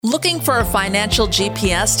Looking for a financial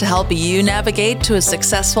GPS to help you navigate to a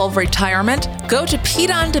successful retirement? Go to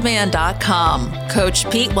PeteOnDemand.com. Coach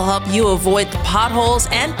Pete will help you avoid the potholes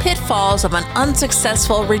and pitfalls of an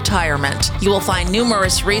unsuccessful retirement. You will find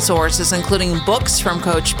numerous resources, including books from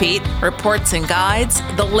Coach Pete, reports and guides,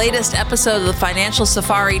 the latest episode of the Financial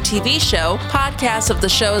Safari TV show, podcasts of the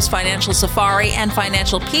shows Financial Safari and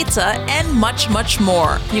Financial Pizza, and much, much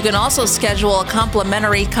more. You can also schedule a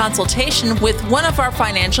complimentary consultation with one of our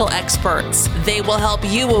financial experts. They will help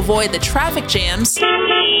you avoid the traffic jams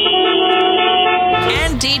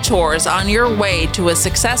and detours on your way to a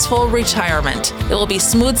successful retirement. It will be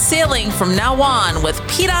smooth sailing from now on with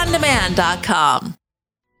PeteOnDemand.com.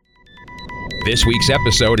 This week's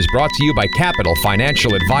episode is brought to you by Capital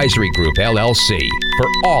Financial Advisory Group, LLC, for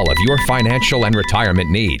all of your financial and retirement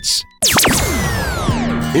needs.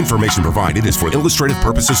 Information provided is for illustrative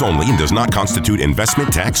purposes only and does not constitute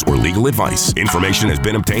investment, tax, or legal advice. Information has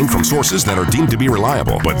been obtained from sources that are deemed to be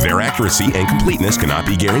reliable, but their accuracy and completeness cannot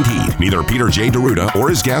be guaranteed. Neither Peter J. D'Arruda or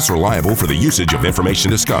his guests are liable for the usage of information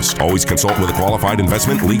discussed. Always consult with a qualified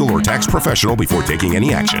investment, legal, or tax professional before taking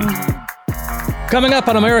any action. Coming up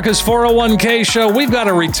on America's 401k show, we've got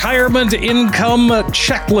a retirement income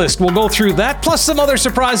checklist. We'll go through that, plus some other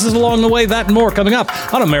surprises along the way. That and more coming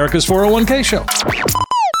up on America's 401k show.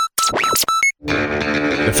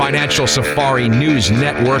 The Financial Safari News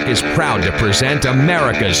Network is proud to present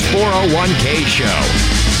America's 401k show.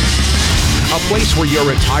 A place where your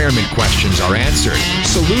retirement questions are answered,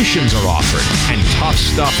 solutions are offered, and tough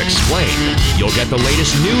stuff explained. You'll get the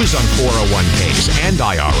latest news on 401ks and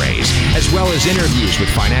IRAs, as well as interviews with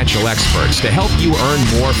financial experts to help you earn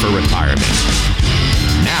more for retirement.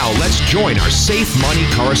 Now let's join our Safe Money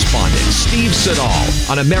correspondent, Steve Siddall,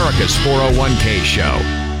 on America's 401k show.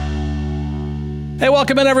 Hey,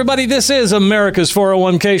 welcome in, everybody. This is America's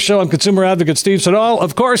 401k show. I'm consumer advocate Steve Siddall.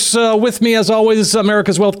 Of course, with me, as always,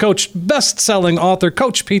 America's Wealth Coach, best-selling author,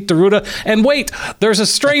 Coach Pete D'Arruda. And wait, there's a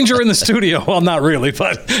stranger in the studio. Well, not really,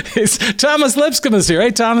 but it's Thomas Lipscomb is here.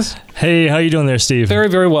 Hey, Thomas. Hey, how you doing there, Steve? Very,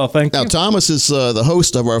 very well, thank you. Now, Thomas is the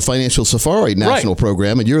host of our Financial Safari national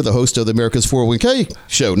program, and you're the host of the America's 401k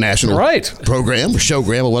show national program, or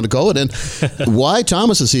showgram, I want to call it. And why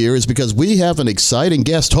Thomas is here is because we have an exciting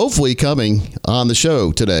guest, hopefully coming on the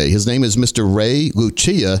show today. His name is Mr. Ray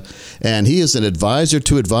Lucia, and he is an advisor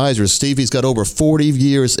to advisors. Steve, he's got over 40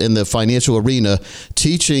 years in the financial arena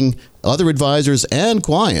teaching other advisors and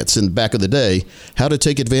clients in the back of the day how to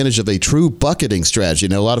take advantage of a true bucketing strategy.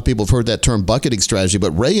 Now, a lot of people have heard that term bucketing strategy, but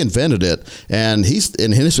Ray invented it, and he's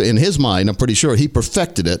in his mind, I'm pretty sure he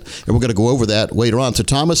perfected it, and we're going to go over that later on. So,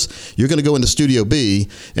 Thomas, you're going to go into Studio B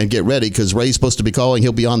and get ready because Ray's supposed to be calling.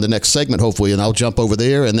 He'll be on the next segment, hopefully, and I'll jump over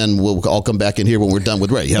there, and then we'll all come back in here when we're done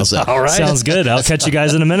with Ray. How's that? All right. Sounds good. I'll catch you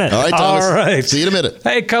guys in a minute. All right, Thomas. All right. See you in a minute.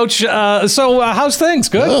 Hey, Coach. So how's things?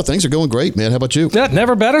 Good? Oh, things are going great, man. How about you? Yeah,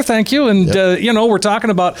 never better, thank you. And, we're talking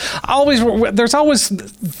about there's always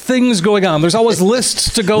things going on. There's always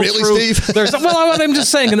lists to go through. Really, Steve? I'm just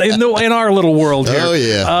saying, in our little world here. Oh,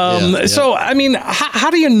 yeah. So, I mean, how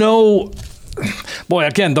do you know... Boy,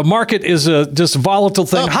 again, the market is a just volatile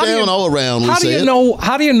thing. Up, down, all around. How do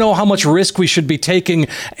you know how much risk we should be taking?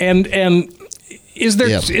 And is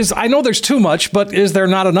there? I know there's too much, but is there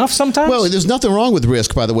not enough sometimes? Well, there's nothing wrong with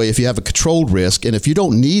risk, by the way, if you have a controlled risk. And if you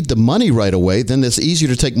don't need the money right away, then it's easier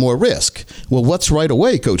to take more risk. Well, what's right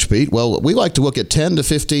away, Coach Pete? Well, we like to look at 10 to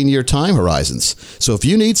 15-year time horizons. So if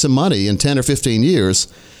you need some money in 10 or 15 years,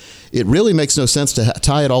 it really makes no sense to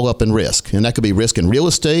tie it all up in risk. And that could be risk in real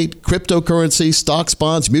estate, cryptocurrency, stocks,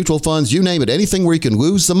 bonds, mutual funds, you name it, anything where you can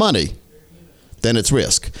lose the money. Then it's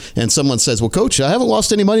risk. And someone says, well, Coach, I haven't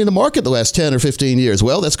lost any money in the market the last 10 or 15 years.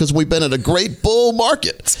 Well, that's because we've been in a great bull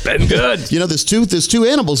market. It's been good. There's two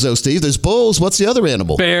animals, though, Steve. There's bulls. What's the other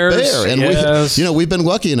animal? Bears. Bear. And we've been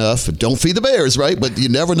lucky enough. Don't feed the bears, right? But you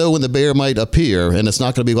never know when the bear might appear, and it's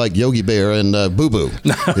not going to be like Yogi Bear and Boo Boo.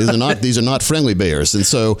 These are not friendly bears. And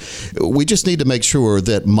so we just need to make sure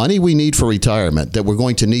that money we need for retirement, that we're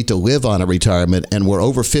going to need to live on a retirement, and we're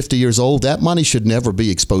over 50 years old, that money should never be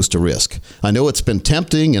exposed to risk. I know it's been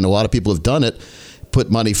tempting, and a lot of people have done it, put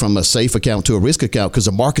money from a safe account to a risk account because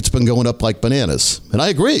the market's been going up like bananas. And I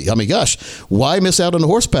agree. I mean, gosh, why miss out on the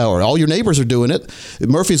horsepower? All your neighbors are doing it.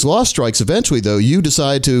 Murphy's Law strikes eventually, though. You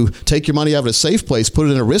decide to take your money out of a safe place, put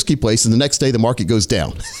it in a risky place, and the next day the market goes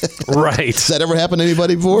down. Right. Has that ever happened to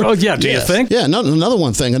anybody before? Oh, yeah. Do you think? Yeah.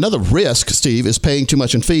 Another risk, Steve, is paying too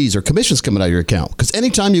much in fees or commissions coming out of your account. Because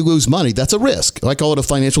anytime you lose money, that's a risk. I call it a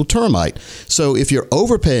financial termite. So if you're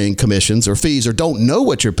overpaying commissions or fees or don't know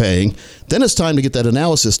what you're paying, then it's time to get that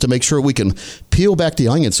analysis to make sure we can peel back the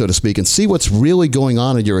onion, so to speak, and see what's really going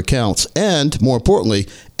on in your accounts and, more importantly,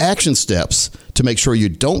 action steps to make sure you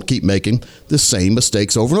don't keep making the same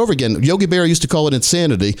mistakes over and over again. Yogi Berra used to call it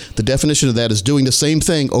insanity. The definition of that is doing the same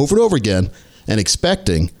thing over and over again and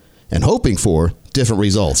expecting and hoping for different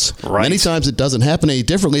results. Right. Many times it doesn't happen any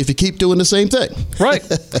differently if you keep doing the same thing. Right.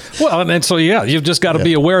 Well, and so, you've just got to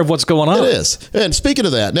be aware of what's going on. It is. And speaking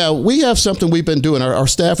of that, now we have something we've been doing. Our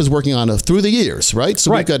staff is working on through the years, right?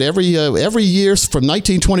 So we've got every year from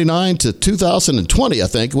 1929 to 2020, I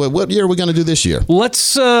think. What year are we going to do this year?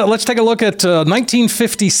 Let's take a look at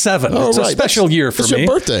 1957. It's a special year for me. It's your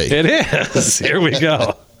birthday. It is. Here we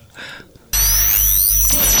go.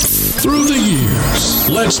 Through the years,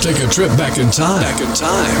 let's take a trip back in time.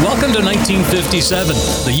 Welcome to 1957.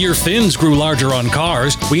 The year fins grew larger on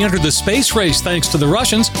cars. We entered the space race thanks to the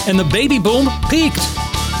Russians, and the baby boom peaked.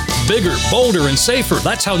 Bigger, bolder, and safer.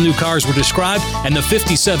 That's how new cars were described, and the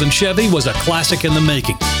 57 Chevy was a classic in the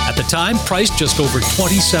making. At the time, priced just over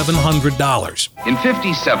 $2,700. In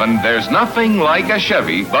 57, there's nothing like a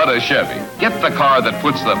Chevy but a Chevy. Get the car that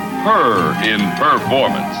puts the purr in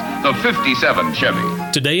performance. The 57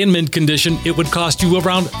 Chevy. Today in mint condition, it would cost you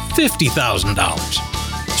around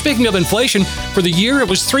 $50,000. Speaking of inflation, for the year it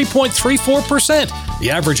was 3.34%.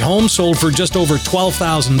 The average home sold for just over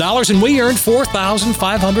 $12,000, and we earned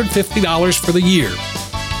 $4,550 for the year.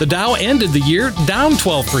 The Dow ended the year down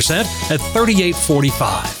 12% at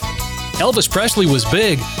 3845. Elvis Presley was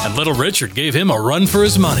big, and Little Richard gave him a run for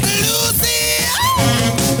his money.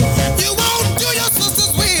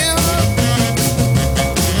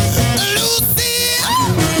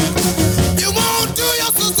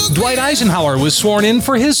 Dwight Eisenhower was sworn in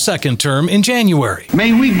for his second term in January.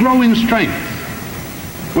 May we grow in strength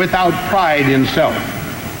without pride in self.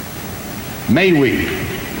 May we,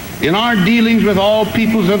 in our dealings with all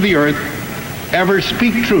peoples of the earth, ever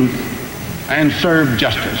speak truth and serve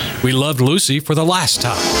justice. We loved Lucy for the last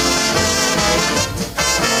time.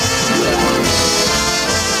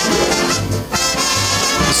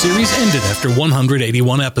 The series ended after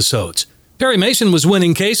 181 episodes. Perry Mason was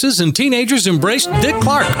winning cases, and teenagers embraced Dick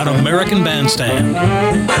Clark on American Bandstand.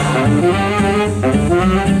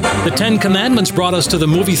 The Ten Commandments brought us to the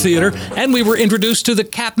movie theater, and we were introduced to the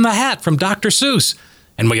Cat in the Hat from Dr. Seuss.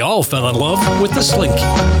 And we all fell in love with the Slinky.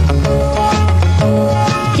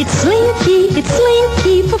 It's Slinky,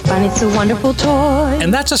 for fun it's a wonderful toy.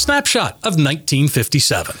 And that's a snapshot of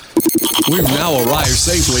 1957. We've now arrived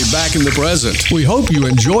safely back in the present. We hope you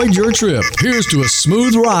enjoyed your trip. Here's to a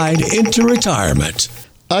smooth ride into retirement.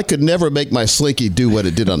 I could never make my Slinky do what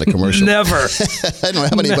it did on the commercial. Never. I don't know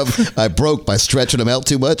how many of them I broke by stretching them out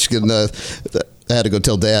too much. And I had to go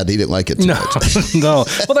tell Dad he didn't like it too much. No.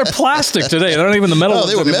 Well, they're plastic today. They're not even the metal ones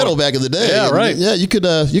they were anymore. metal back in the day. Yeah, right. Yeah, you could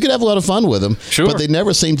have a lot of fun with them. Sure. But they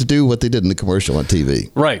never seemed to do what they did in the commercial on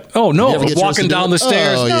TV. Right. Oh, no. Walking down the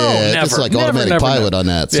stairs. Oh, no, yeah. never. It's like never, automatic never, pilot on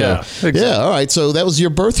that. So, yeah, exactly. Yeah, all right. So that was your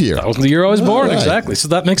birth year. That was the year I was born, right. exactly. So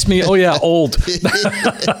that makes me, old.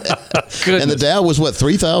 And the Dow was,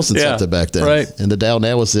 3,000 something back then. Right. And the Dow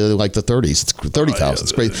now is like the 30s. It's 30,000.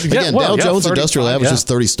 It's crazy. Again, Dow Jones Industrial Average is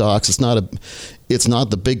 30 stocks. It's not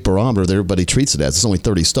the big barometer that everybody treats it as. It's only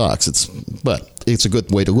 30 stocks. But it's a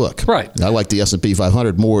good way to look. Right. I like the S&P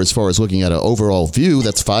 500 more as far as looking at an overall view.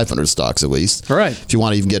 That's 500 stocks at least. Right. If you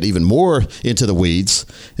want to even get even more into the weeds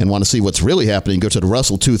and want to see what's really happening, go to the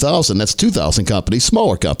Russell 2000. That's 2,000 companies,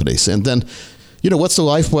 smaller companies. And then, what's the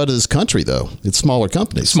lifeblood of this country, though? It's smaller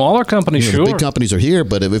companies. Smaller companies, sure. The big companies are here,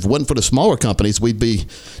 but if it wasn't for the smaller companies, we'd be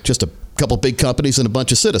just a couple big companies and a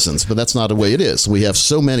bunch of citizens. But that's not the way it is. We have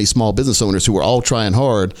so many small business owners who are all trying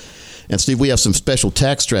hard. And Steve, we have some special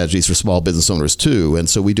tax strategies for small business owners too. And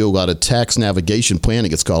so we do a lot of tax navigation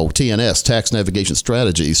planning. It's called TNS, Tax Navigation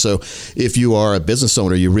Strategy. So if you are a business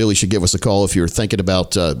owner, you really should give us a call if you're thinking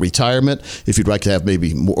about retirement, if you'd like to have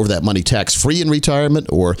maybe more of that money tax-free in retirement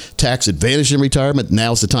or tax advantage in retirement.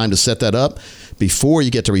 Now's the time to set that up before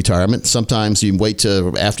you get to retirement. Sometimes you wait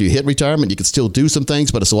till after you hit retirement. You can still do some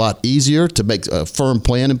things, but it's a lot easier to make a firm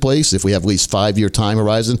plan in place if we have at least 5-year time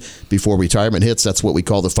horizon before retirement hits. That's what we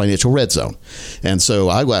call the financial red zone. And so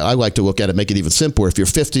I like to look at it, make it even simpler. If you're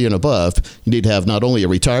 50 and above, you need to have not only a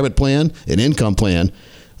retirement plan, an income plan,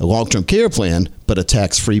 a long-term care plan, but a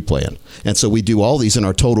tax-free plan. And so we do all these in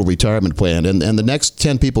our total retirement plan. And the next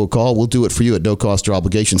 10 people who call, we'll do it for you at no cost or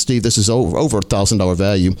obligation. Steve, this is over $1,000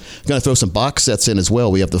 value. I'm going to throw some box sets in as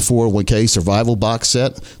well. We have the 401k survival box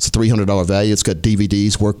set. It's a $300 value. It's got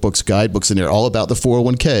DVDs, workbooks, guidebooks in there, all about the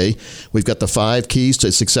 401k. We've got the 5 keys to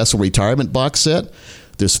a successful retirement box set.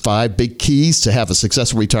 There's 5 big keys to have a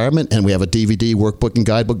successful retirement, and we have a DVD workbook and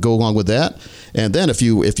guidebook go along with that. And then if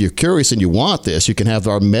you're curious and you want this, you can have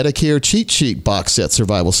our Medicare cheat sheet box set,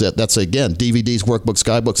 survival set. That's, again, DVDs, workbooks,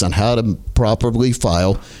 guidebooks on how to properly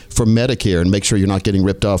file for Medicare and make sure you're not getting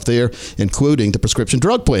ripped off there, including the prescription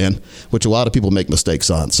drug plan, which a lot of people make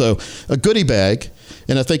mistakes on. So a goodie bag.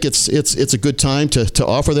 And I think it's a good time to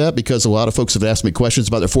offer that, because a lot of folks have asked me questions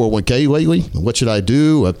about their 401k lately. What should I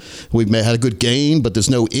do? We've had a good gain, but there's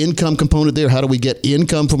no income component there. How do we get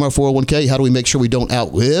income from our 401k? How do we make sure we don't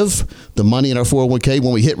outlive the money in our 401k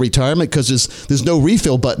when we hit retirement? Because there's no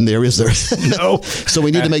refill button there, is there? No. So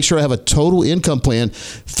we need to make sure I have a total income plan,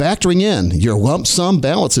 factoring in your lump sum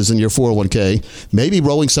balances in your 401k, maybe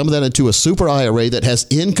rolling some of that into a super IRA that has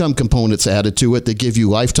income components added to it that give you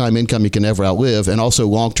lifetime income you can never outlive, and also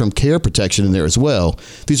long-term care protection in there as well.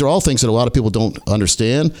 These are all things that a lot of people don't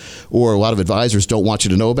understand, or a lot of advisors don't want you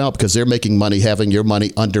to know about, because they're making money having your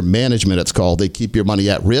money under management, it's called. They keep your money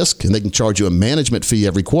at risk, and they can charge you a management fee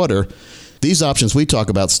every quarter. These options we talk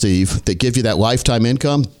about, Steve, that give you that lifetime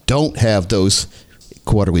income, don't have those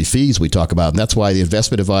quarterly fees we talk about. And that's why the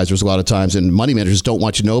investment advisors a lot of times and money managers don't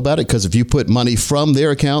want you to know about it, because if you put money from their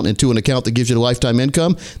account into an account that gives you the lifetime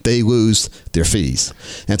income, they lose their fees.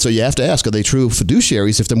 And so you have to ask, are they true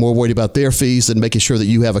fiduciaries if they're more worried about their fees than making sure that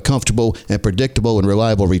you have a comfortable and predictable and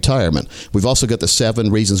reliable retirement? We've also got the 7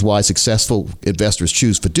 reasons why successful investors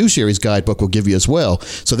choose fiduciaries guidebook we'll give you as well.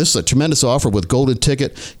 So this is a tremendous offer with golden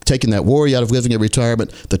ticket, taking that worry out of living in retirement.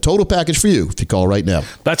 The total package for you if you call right now.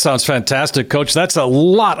 That sounds fantastic, Coach. That's a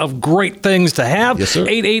lot of great things to have. Yes, sir.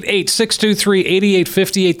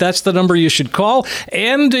 888-623-8858. That's the number you should call.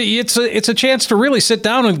 And it's a chance to really sit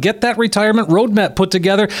down and get that retirement roadmap put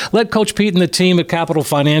together. Let Coach Pete and the team at Capital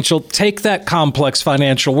Financial take that complex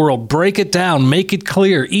financial world, break it down, make it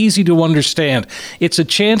clear, easy to understand. It's a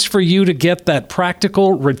chance for you to get that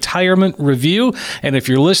practical retirement review. And if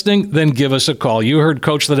you're listening, then give us a call. You heard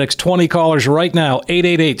Coach, the next 20 callers right now,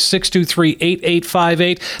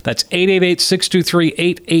 888-623-8858. That's 888-623-8858.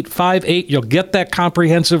 You'll get that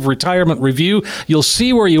comprehensive retirement review. You'll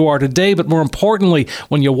see where you are today, but more importantly,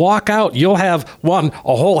 when you walk out, you'll have,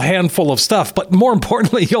 a whole handful of stuff, but more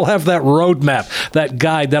importantly, you'll have that roadmap, that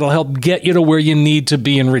guide that'll help get you to where you need to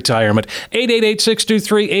be in retirement.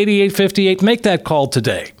 888-623-8858. Make that call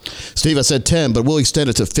today. Steve, I said 10, but we'll extend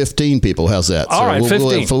it to 15 people. How's that? All right,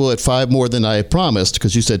 15. We'll at 5 more than I promised,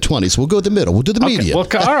 because you said 20, so we'll go with the middle. We'll do the median. Well,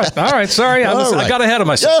 all right. Sorry, I got ahead of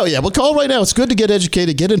myself. Oh, yeah. Well, call right now. It's good to get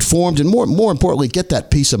educated, get informed, and more importantly, get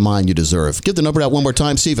that peace of mind you deserve. Give the number out one more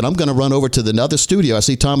time, Steve, and I'm going to run over to the other studio. I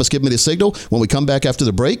see Thomas give me the signal. When we come back after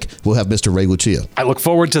the break, we'll have Mr. Ray Lucia. I look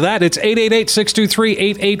forward to that. It's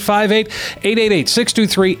 888-623-8858,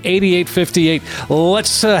 888-623-8858.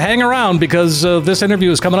 Let's hang around, because this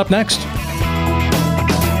interview is coming up next.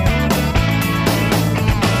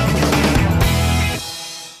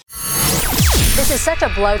 This is such a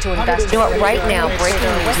blow to investors. You know what, right now, breaking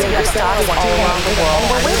news, U.S. stocks all around the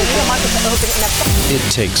world. We're waiting for the market to open. It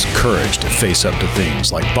takes courage to face up to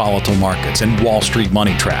things like volatile markets and Wall Street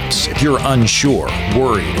money traps. If you're unsure,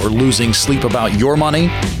 worried, or losing sleep about your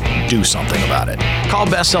money, do something about it. Call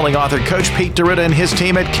best-selling author Coach Pete DeRuta and his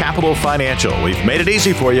team at Capital Financial. We've made it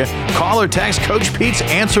easy for you. Call or text Coach Pete's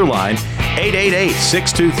answer line,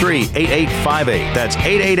 888-623-8858. That's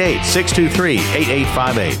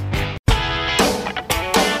 888-623-8858.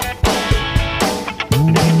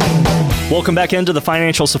 Welcome back into the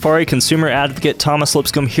Financial Safari. Consumer advocate Thomas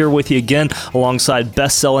Lipscomb here with you again, alongside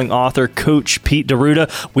best-selling author Coach Pete DeRuta.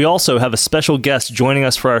 We also have a special guest joining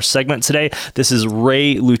us for our segment today. This is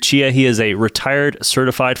Ray Lucia. He is a retired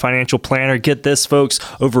certified financial planner. Get this, folks,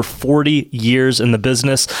 over 40 years in the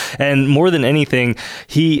business. And more than anything,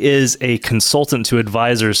 he is a consultant to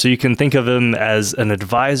advisors. So you can think of him as an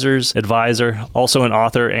advisor's advisor, also an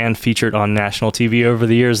author, and featured on national TV over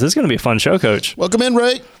the years. This is going to be a fun show, Coach. Welcome in,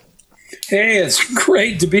 Ray. Hey, it's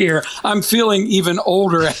great to be here. I'm feeling even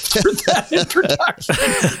older after that introduction.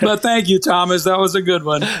 But thank you, Thomas. That was a good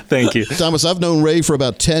one. Thank you. Thomas, I've known Ray for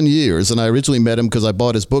about 10 years, and I originally met him because I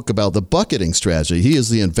bought his book about the bucketing strategy. He is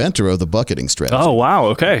the inventor of the bucketing strategy. Oh, wow.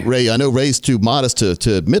 Okay. Ray, I know Ray's too modest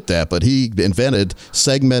to admit that, but he invented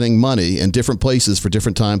segmenting money in different places for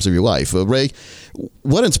different times of your life. Ray,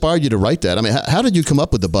 what inspired you to write that? I mean, how did you come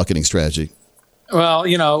up with the bucketing strategy? Well,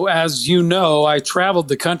 as you know, I traveled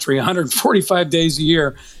the country 145 days a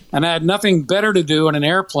year, and I had nothing better to do in an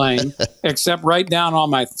airplane except write down all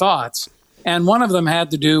my thoughts. And one of them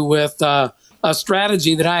had to do with a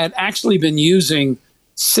strategy that I had actually been using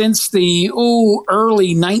since the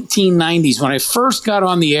early 1990s when I first got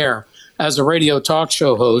on the air as a radio talk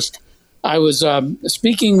show host. I was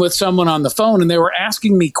speaking with someone on the phone, and they were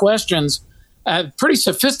asking me questions, pretty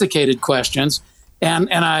sophisticated questions. And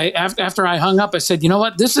I after I hung up, I said, you know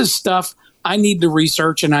what? This is stuff I need to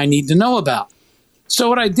research and I need to know about. So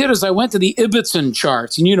what I did is I went to the Ibbotson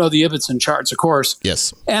charts, and you know the Ibbotson charts, of course.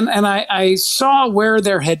 Yes. And I saw where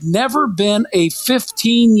there had never been a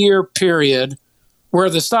 15-year period where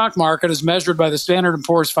the stock market, as measured by the Standard &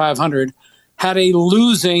 Poor's 500, had a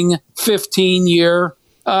losing 15-year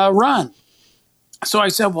run. So I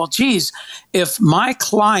said, well, geez, if my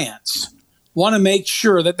clients want to make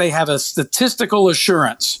sure that they have a statistical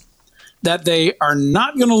assurance that they are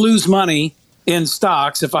not going to lose money in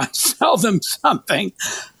stocks if I sell them something,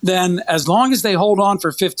 then as long as they hold on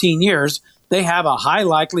for 15 years, they have a high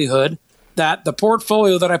likelihood that the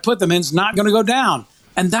portfolio that I put them in is not going to go down.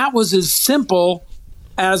 And that was as simple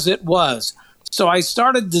as it was. So I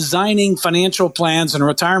started designing financial plans and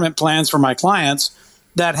retirement plans for my clients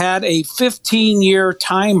that had a 15-year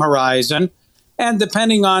time horizon. And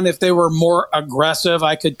depending on if they were more aggressive,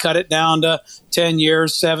 I could cut it down to 10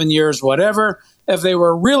 years, 7 years, whatever. If they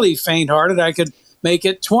were really faint-hearted, I could make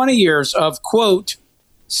it 20 years of, quote,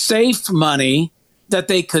 safe money that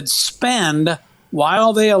they could spend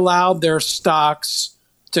while they allowed their stocks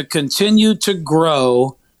to continue to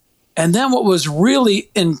grow. And then what was really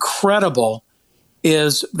incredible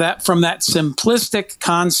is that from that simplistic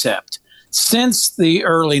concept, since the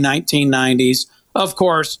early 1990s, of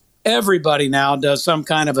course, everybody now does some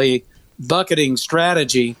kind of a bucketing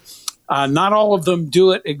strategy. Not all of them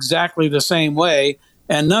do it exactly the same way,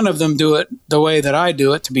 and none of them do it the way that I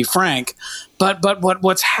do it, to be frank. But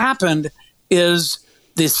what's happened is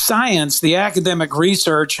the science, the academic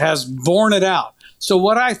research has borne it out. So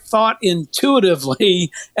what I thought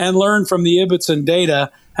intuitively and learned from the Ibbotson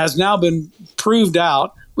data has now been proved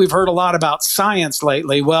out. We've heard a lot about science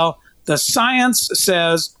lately. Well, the science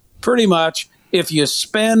says pretty much if you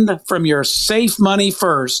spend from your safe money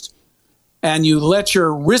first and you let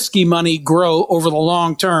your risky money grow over the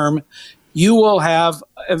long term, you will have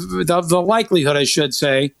the likelihood, I should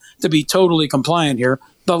say, to be totally compliant here.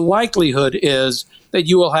 The likelihood is that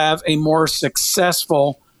you will have a more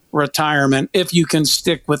successful retirement if you can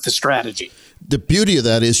stick with the strategy. The beauty of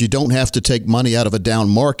that is you don't have to take money out of a down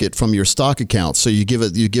market from your stock account. So you give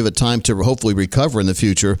it time to hopefully recover in the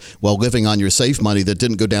future while living on your safe money that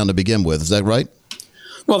didn't go down to begin with. Is that right?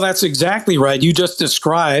 Well, that's exactly right. You just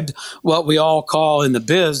described what we all call in the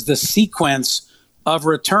biz the sequence of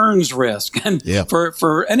returns risk. And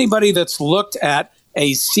for anybody that's looked at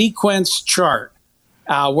a sequence chart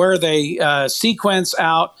where they sequence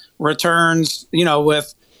out returns,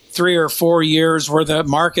 with 3 or 4 years where the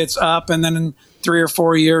market's up and then in 3 or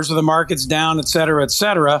 4 years where the market's down, et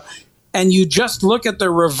cetera, and you just look at the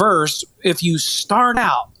reverse. If you start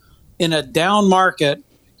out in a down market,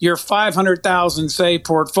 your 500,000, say,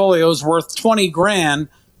 portfolio is worth 20 grand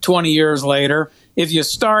 20 years later. If you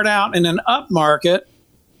start out in an up market,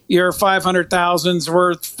 your 500,000 is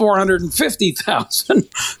worth 450,000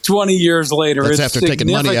 20 years later. That's after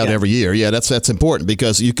taking money out every year. Yeah, that's important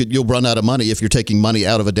because you'll run out of money if you're taking money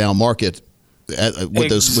out of a down market. With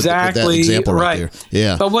that example right there.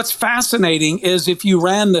 Yeah. But what's fascinating is if you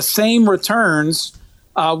ran the same returns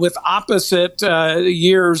with opposite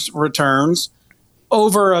years returns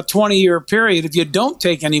over a 20-year period, if you don't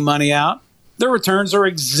take any money out, the returns are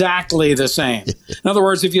exactly the same. In other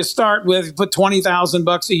words, if you put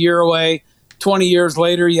 $20,000 a year away, 20 years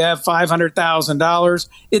later you have $500,000.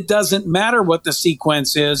 It doesn't matter what the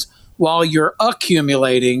sequence is while you're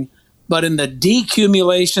accumulating, but in the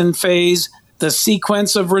decumulation phase, the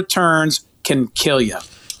sequence of returns can kill you.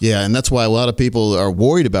 Yeah, and that's why a lot of people are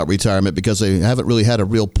worried about retirement because they haven't really had a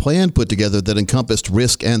real plan put together that encompassed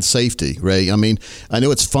risk and safety, Ray. I mean, I know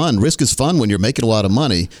it's fun. Risk is fun when you're making a lot of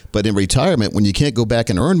money, but in retirement, when you can't go back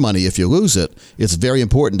and earn money if you lose it, it's very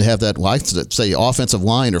important to have that, say, offensive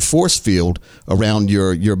line or force field around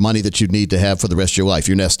your money that you need to have for the rest of your life,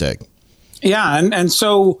 your nest egg. Yeah, and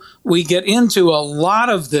so we get into a lot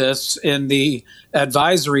of this in the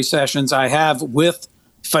advisory sessions I have with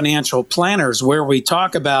financial planners, where we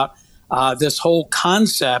talk about this whole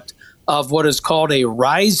concept of what is called a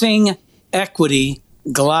rising equity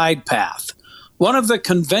glide path. One of the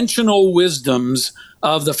conventional wisdoms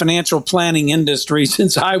of the financial planning industry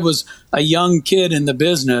since I was a young kid in the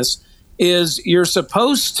business is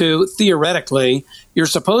theoretically, you're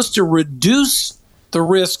supposed to reduce the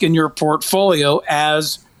risk in your portfolio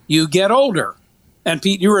as you get older. And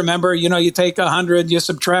Pete, you remember, you take 100, you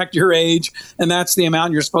subtract your age, and that's the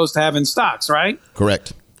amount you're supposed to have in stocks, right?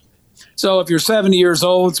 Correct. So if you're 70 years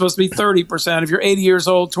old, it's supposed to be 30%. If you're 80 years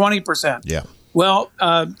old, 20%. Yeah. Well,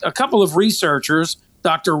 a couple of researchers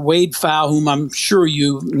Dr. Wade Pfau, whom I'm sure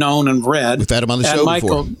you've known and read. We've had him on the show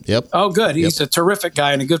before. Yep. Oh, good. He's a terrific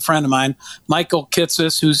guy and a good friend of mine. Michael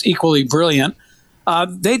Kitces, who's equally brilliant.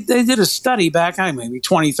 They did a study back, maybe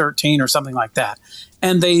 2013 or something like that.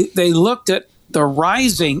 And they looked at the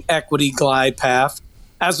rising equity glide path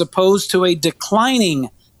as opposed to a declining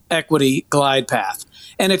equity glide path.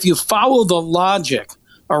 And if you follow the logic,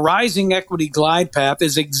 a rising equity glide path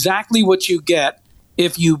is exactly what you get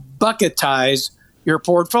if you bucketize your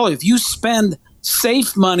portfolio. If you spend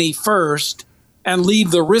safe money first and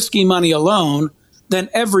leave the risky money alone, then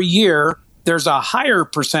every year there's a higher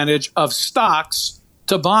percentage of stocks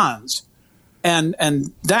to bonds. And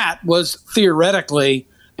that was theoretically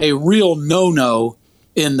a real no-no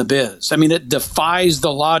in the biz. I mean, it defies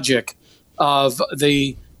the logic of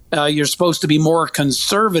you're supposed to be more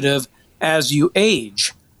conservative as you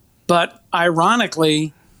age. But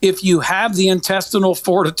ironically, if you have the intestinal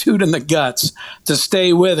fortitude and the guts to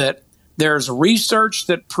stay with it, there's research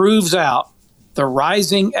that proves out the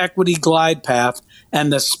rising equity glide path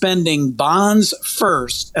and the spending bonds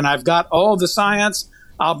first. And I've got all the science.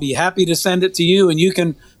 I'll be happy to send it to you, and you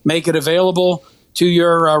can make it available to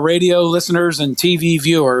your radio listeners and TV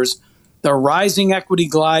viewers. The rising equity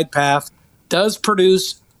glide path does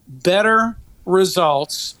produce better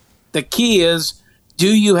results. The key is, do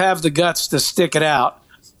you have the guts to stick it out?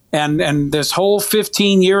 And this whole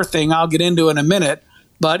 15-year thing, I'll get into in a minute,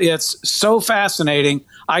 but it's so fascinating.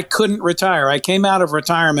 I couldn't retire. I came out of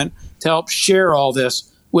retirement to help share all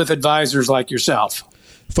this with advisors like yourself.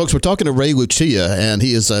 Folks, we're talking to Ray Lucia, and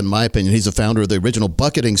he is, in my opinion, he's the founder of the original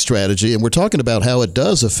bucketing strategy, and we're talking about how it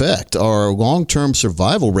does affect our long-term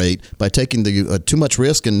survival rate by taking the too much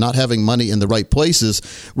risk and not having money in the right places.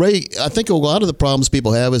 Ray, I think a lot of the problems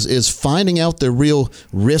people have is finding out their real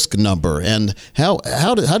risk number, and how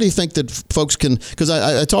do you think that folks can? Because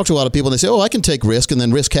I talk to a lot of people, and they say, "Oh, I can take risk," and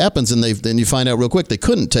then risk happens, and then you find out real quick they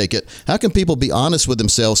couldn't take it. How can people be honest with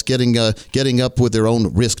themselves, getting up with their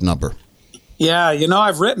own risk number? Yeah,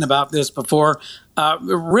 I've written about this before.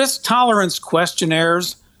 Risk tolerance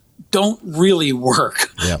questionnaires don't really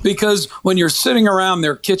work because when you're sitting around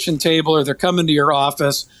their kitchen table or they're coming to your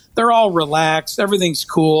office, they're all relaxed. Everything's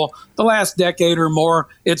cool. The last decade or more,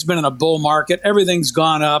 it's been in a bull market. Everything's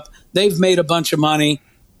gone up. They've made a bunch of money,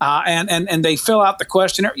 and they fill out the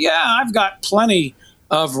questionnaire. Yeah, I've got plenty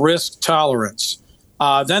of risk tolerance.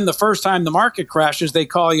 Then the first time the market crashes, they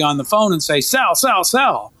call you on the phone and say, sell, sell,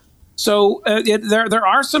 sell. So there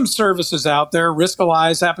are some services out there.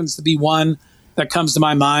 Riskalyze happens to be one that comes to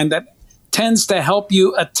my mind that tends to help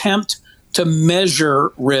you attempt to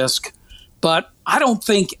measure risk. But I don't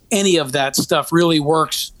think any of that stuff really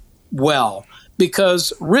works well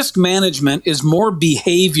because risk management is more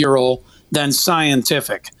behavioral than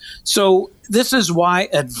scientific. So this is why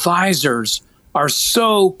advisors are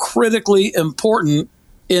so critically important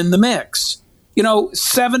in the mix.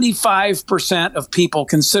 75% of people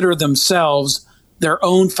consider themselves their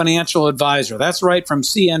own financial advisor. That's right from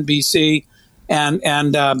CNBC. And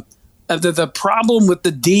the problem with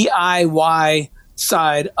the DIY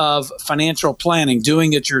side of financial planning,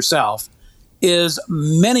 doing it yourself, is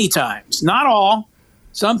many times, not all,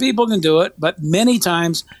 some people can do it, but many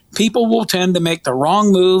times people will tend to make the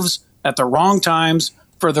wrong moves at the wrong times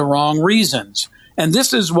for the wrong reasons. And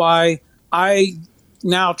this is why I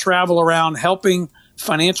now travel around helping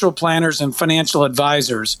financial planners and financial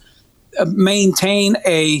advisors maintain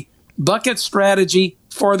a bucket strategy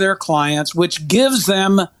for their clients, which gives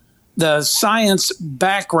them the science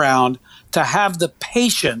background to have the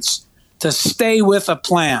patience to stay with a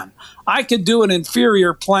plan. I could do an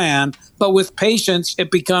inferior plan, but with patience, it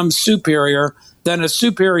becomes superior than a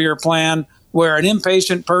superior plan where an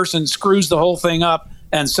impatient person screws the whole thing up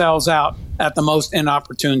and sells out at the most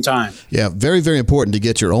inopportune time. Yeah, very, very important to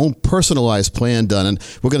get your own personalized plan done. And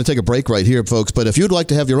we're going to take a break right here, folks. But if you'd like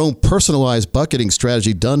to have your own personalized bucketing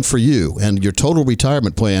strategy done for you and your total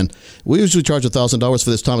retirement plan, we usually charge $1,000 for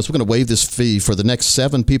this, Thomas. We're going to waive this fee for the next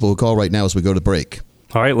 7 people who call right now as we go to break.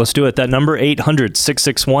 All right, let's do it. That number,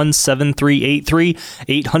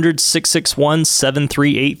 800-661-7383,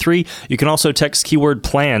 800-661-7383. You can also text keyword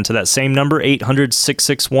plan to that same number,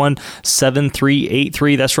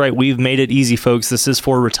 800-661-7383. That's right. We've made it easy, folks. This is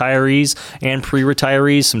for retirees and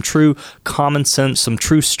pre-retirees. Some true common sense, some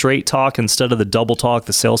true straight talk instead of the double talk,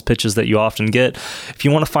 the sales pitches that you often get. If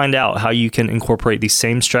you want to find out how you can incorporate these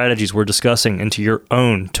same strategies we're discussing into your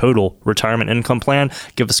own total retirement income plan,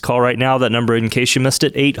 give us a call right now. That number, in case you missed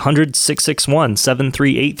Just at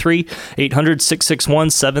 800-661-7383,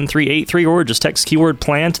 800-661-7383, or just text keyword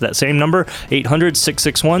plan to that same number,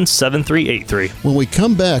 800-661-7383. When we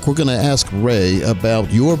come back, we're going to ask Ray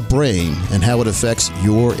about your brain and how it affects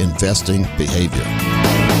your investing behavior.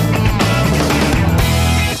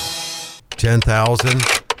 10,000,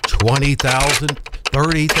 20,000,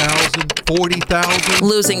 30,000, 40,000.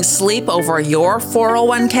 Losing sleep over your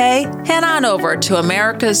 401k? Head on over to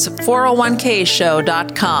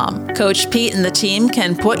americas401kshow.com. Coach Pete and the team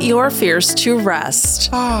can put your fears to rest.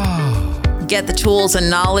 Get the tools and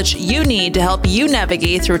knowledge you need to help you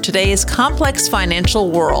navigate through today's complex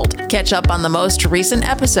financial world. Catch up on the most recent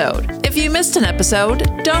episode. If you missed an episode,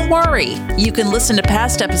 don't worry. You can listen to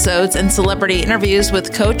past episodes and celebrity interviews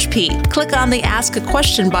with Coach Pete. Click on the Ask a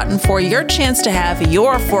Question button for your chance to have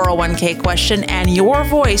your 401k question and your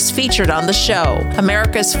voice featured on the show.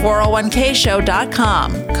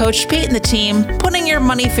 americas401kshow.com. Coach Pete and the team, putting your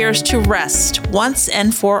money fears to rest once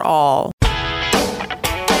and for all.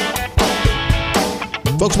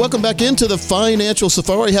 Folks, welcome back into the Financial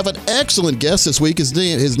Safari. I have an excellent guest this week. His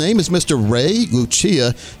name is Mr. Ray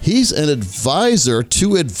Lucia. He's an advisor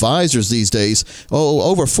to advisors these days.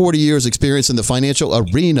 Over 40 years experience in the financial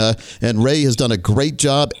arena, and Ray has done a great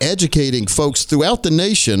job educating folks throughout the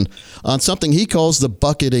nation on something he calls the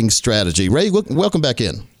bucketing strategy. Ray, welcome back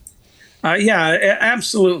in. Yeah,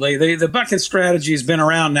 absolutely. The bucket strategy has been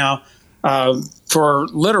around now for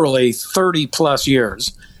literally 30 plus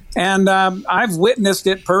years. And I've witnessed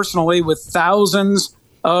it personally with thousands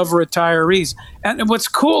of retirees. And what's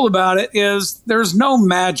cool about it is there's no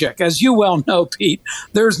magic. As you well know, Pete,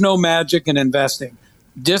 there's no magic in investing.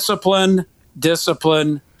 Discipline,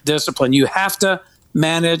 discipline, discipline. You have to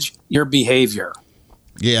manage your behavior.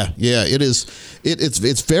 Yeah, it is.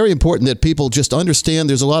 It's very important that people just understand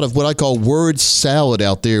there's a lot of what I call word salad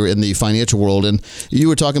out there in the financial world. And you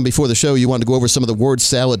were talking before the show, you wanted to go over some of the word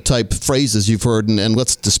salad type phrases you've heard, and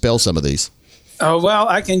let's dispel some of these. Oh, well,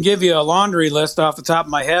 I can give you a laundry list off the top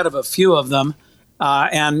of my head of a few of them.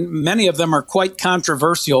 And many of them are quite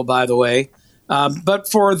controversial, by the way.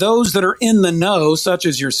 But for those that are in the know, such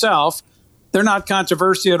as yourself, they're not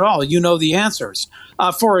controversial at all. You know the answers.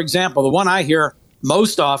 For example, the one I hear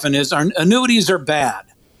most often is our annuities are bad.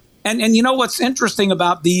 And you know what's interesting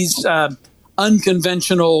about these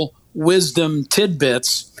unconventional wisdom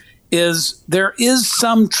tidbits is there is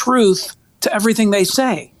some truth to everything they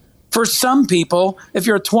say. For some people, if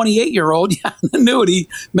you're a 28-year-old, yeah, an annuity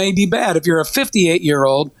may be bad. If you're a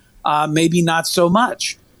 58-year-old, maybe not so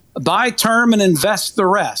much. Buy term and invest the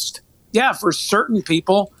rest. Yeah, for certain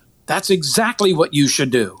people, that's exactly what you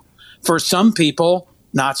should do. For some people,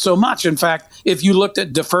 not so much. In fact, if you looked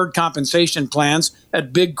at deferred compensation plans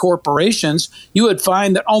at big corporations, you would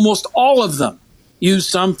find that almost all of them use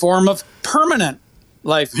some form of permanent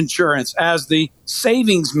life insurance as the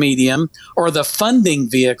savings medium or the funding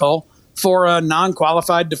vehicle for a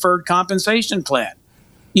non-qualified deferred compensation plan.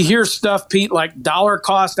 You hear stuff, Pete, like dollar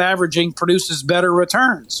cost averaging produces better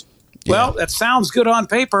returns. Yeah. Well, that sounds good on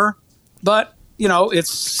paper, but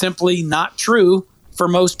it's simply not true for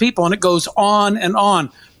most people. And it goes on and on.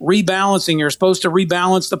 Rebalancing. You're supposed to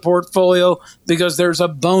rebalance the portfolio because there's a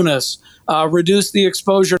bonus. Reduce the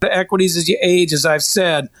exposure to equities as you age, as I've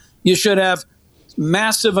said. You should have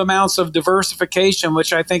massive amounts of diversification,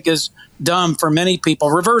 which I think is dumb for many people.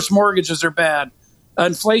 Reverse mortgages are bad.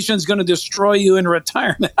 Inflation is going to destroy you in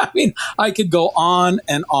retirement. I mean, I could go on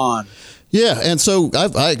and on. Yeah, and so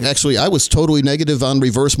I was totally negative on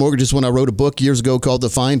reverse mortgages when I wrote a book years ago called The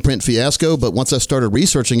Fine Print Fiasco. But once I started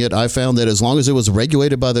researching it, I found that as long as it was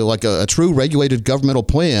regulated by a true regulated governmental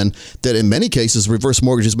plan, that in many cases reverse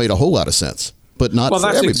mortgages made a whole lot of sense. But not. Well,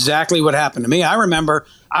 that's exactly what happened to me. I remember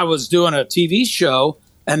I was doing a TV show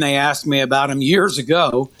and they asked me about them years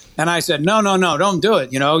ago. And I said, no, don't do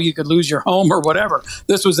it. You could lose your home or whatever.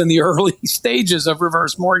 This was in the early stages of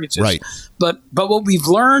reverse mortgages. Right. But what we've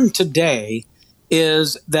learned today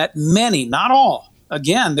is that many, not all,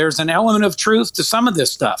 again, there's an element of truth to some of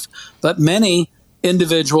this stuff, but many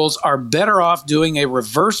individuals are better off doing a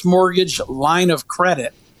reverse mortgage line of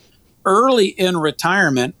credit early in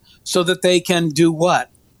retirement so that they can do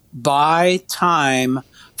what? Buy time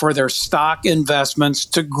for their stock investments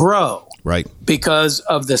to grow. Right. Because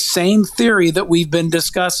of the same theory that we've been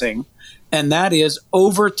discussing, and that is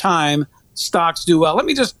over time, stocks do well. Let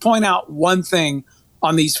me just point out one thing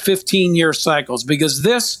on these 15-year cycles, because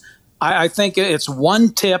this, I think it's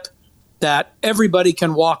one tip that everybody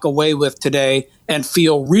can walk away with today and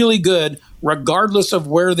feel really good, regardless of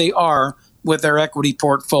where they are with their equity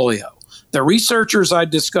portfolio. The researchers I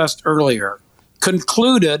discussed earlier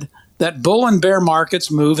concluded that bull and bear markets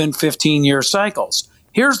move in 15-year cycles.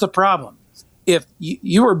 Here's the problem. If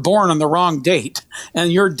you were born on the wrong date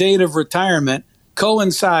and your date of retirement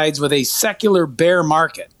coincides with a secular bear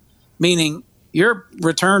market, meaning your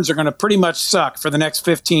returns are going to pretty much suck for the next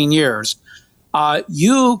 15 years,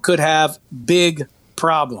 you could have big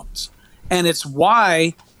problems. And it's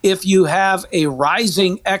why if you have a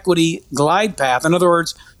rising equity glide path, in other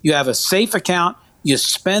words, you have a safe account, you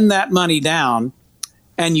spend that money down,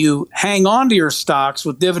 and you hang on to your stocks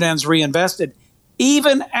with dividends reinvested,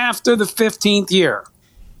 even after the 15th year,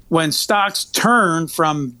 when stocks turn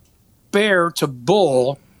from bear to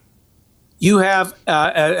bull, you have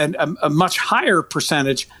a much higher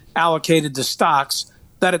percentage allocated to stocks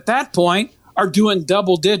that at that point are doing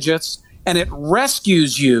double digits, and it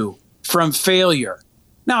rescues you from failure.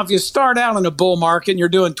 Now, if you start out in a bull market and you're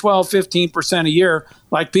doing 12, 15% a year,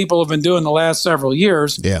 like people have been doing the last several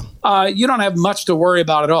years, you don't have much to worry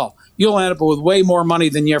about at all. You'll end up with way more money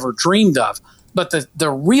than you ever dreamed of. But the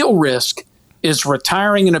real risk is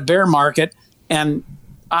retiring in a bear market, and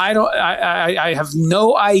I have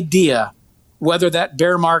no idea whether that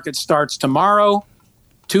bear market starts tomorrow,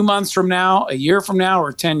 2 months from now, a year from now,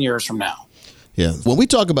 or 10 years from now. Yeah. When we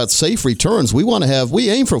talk about safe returns, we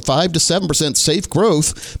aim for 5 to 7% safe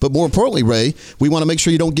growth. But more importantly, Ray, we want to make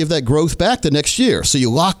sure you don't give that growth back the next year. So you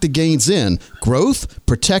lock the gains in. Growth,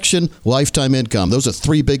 protection, lifetime income. Those are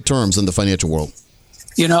three big terms in the financial world.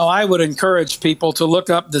 You know, I would encourage people to look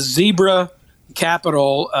up the Zebra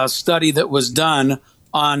Capital study that was done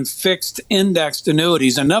on fixed indexed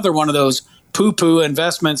annuities, another one of those poo-poo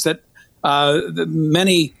investments that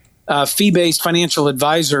many fee-based financial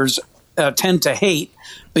advisors tend to hate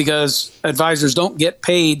because advisors don't get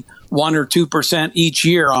paid 1 or 2% each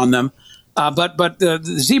year on them. But the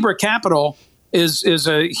Zebra Capital is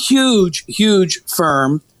a huge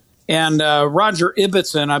firm. And Roger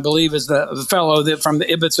Ibbotson, I believe, is the fellow from the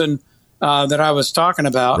Ibbotson that I was talking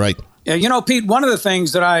about. Right. You know, Pete, one of the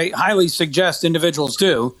things that I highly suggest individuals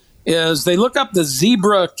do is they look up the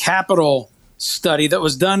Zebra Capital study that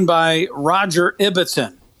was done by Roger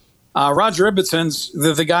Ibbotson. Roger Ibbotson's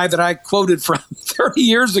the guy that I quoted from 30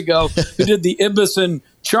 years ago who did the Ibbotson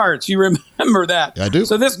charts. You remember that? I do.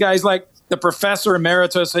 So this guy's like the professor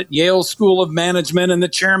emeritus at Yale School of Management and the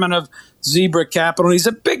chairman of Zebra Capital. He's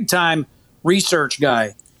a big-time research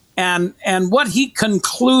guy. And what he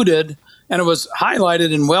concluded, and it was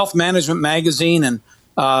highlighted in Wealth Management Magazine and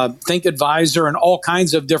Think Advisor and all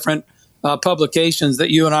kinds of different publications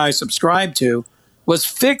that you and I subscribe to, was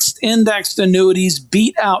fixed indexed annuities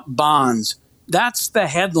beat out bonds. That's the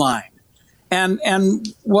headline. And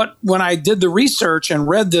when I did the research and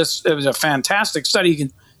read this, it was a fantastic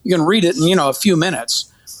study. You can read it in a few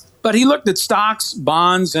minutes. But he looked at stocks,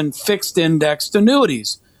 bonds, and fixed indexed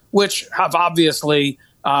annuities, which have obviously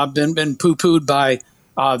been poo-pooed by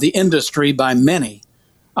the industry by many.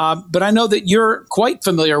 But I know that you're quite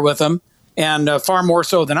familiar with them, and far more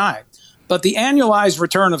so than I. But the annualized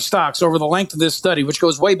return of stocks over the length of this study, which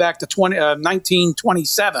goes way back to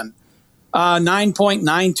 1927,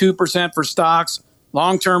 9.92% for stocks,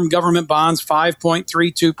 long-term government bonds,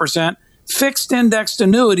 5.32%, fixed indexed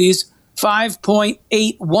annuities,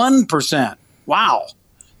 5.81%. Wow.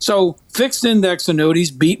 So fixed index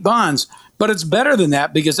annuities beat bonds. But it's better than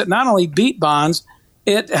that because it not only beat bonds,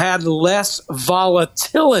 it had less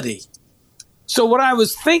volatility. So what I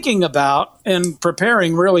was thinking about and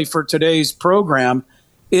preparing really for today's program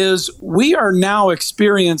is we are now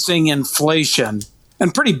experiencing inflation,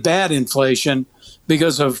 and pretty bad inflation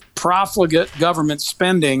because of profligate government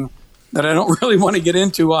spending that I don't really want to get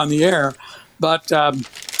into on the air. But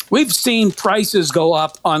we've seen prices go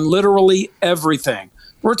up on literally everything.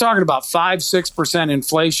 We're talking about 5-6%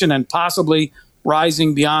 inflation and possibly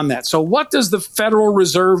rising beyond that. So what does the Federal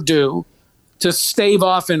Reserve do to stave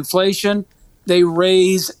off inflation? They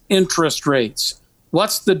raise interest rates.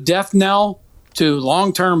 What's the death knell to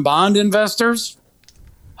long-term bond investors?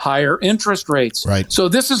 Higher interest rates. Right. So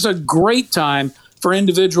this is a great time for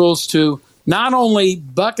individuals to not only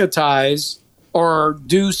bucketize or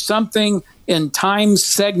do something in time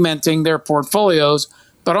segmenting their portfolios,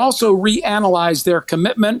 but also reanalyze their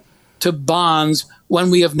commitment to bonds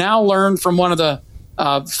when we have now learned from one of the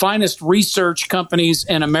finest research companies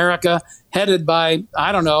in America, headed by,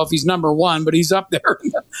 I don't know if he's number one, but he's up there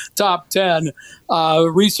in the top 10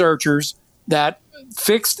 researchers, that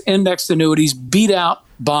fixed indexed annuities beat out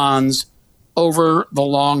bonds over the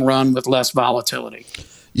long run with less volatility.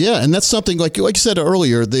 Yeah, and that's something like you said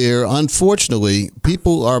earlier there. Unfortunately,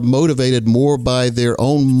 people are motivated more by their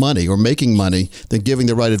own money or making money than giving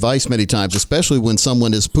the right advice many times, especially when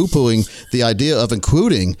someone is poo-pooing the idea of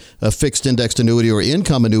including a fixed indexed annuity or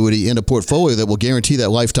income annuity in a portfolio that will guarantee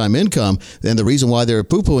that lifetime income. And the reason why they're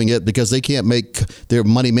poo-pooing it because they can't make their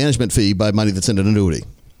money management fee by money that's in an annuity.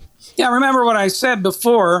 Yeah, remember what I said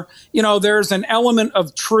before. There's an element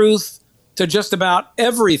of truth to just about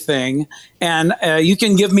everything, and you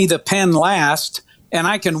can give me the pen last, and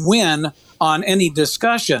I can win on any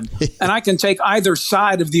discussion, and I can take either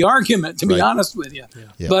side of the argument. To be honest with you,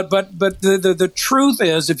 yeah. But the truth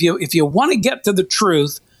is, if you want to get to the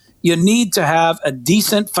truth, you need to have a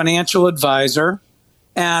decent financial advisor,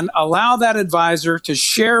 and allow that advisor to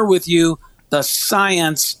share with you the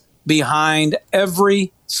science behind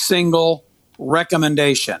every single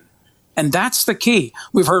recommendation. And that's the key.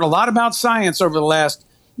 We've heard a lot about science over the last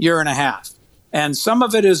year and a half. And some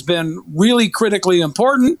of it has been really critically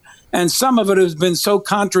important, and some of it has been so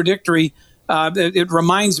contradictory. It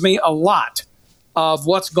reminds me a lot of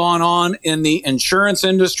what's gone on in the insurance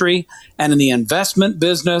industry and in the investment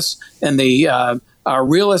business and the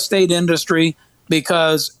real estate industry,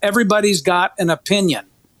 because everybody's got an opinion.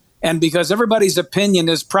 And because everybody's opinion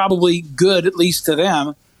is probably good, at least to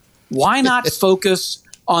them, why not focus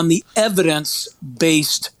on the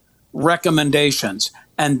evidence-based recommendations?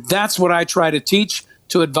 And that's what I try to teach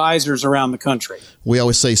to advisors around the country. We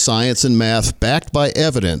always say science and math backed by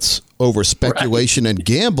evidence over speculation and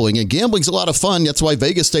gambling. And gambling's a lot of fun. That's why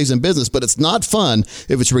Vegas stays in business. But it's not fun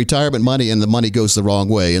if it's retirement money and the money goes the wrong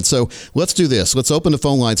way. And so let's do this. Let's open the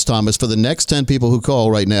phone lines, Thomas. For the next 10 people who call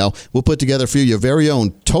right now, we'll put together for you your very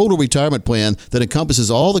own total retirement plan that encompasses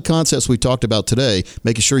all the concepts we talked about today,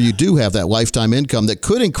 making sure you do have that lifetime income that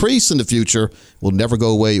could increase in the future, will never go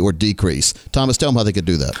away or decrease. Thomas, tell them how they could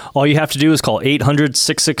do that. All you have to do is call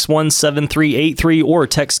 800-661-7383 or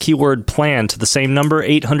text keyword plan to the same number,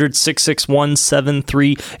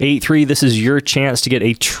 800-661-7383. This is your chance to get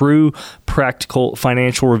a true practical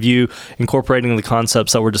financial review incorporating the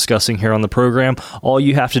concepts that we're discussing here on the program. All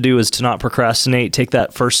you have to do is to not procrastinate. Take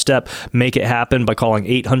that first step. Make it happen by calling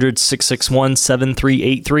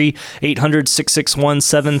 800-661-7383,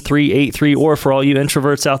 800-661-7383, or for all you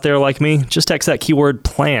introverts out there like me, just text that keyword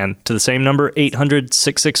plan to the same number,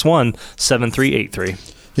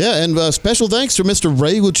 800-661-7383. Yeah, and special thanks to Mr.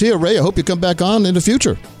 Ray Lucia. Ray, I hope you come back on in the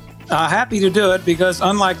future. Happy to do it because,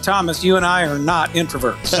 unlike Thomas, you and I are not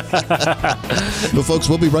introverts. Well, folks,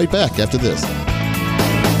 we'll be right back after this.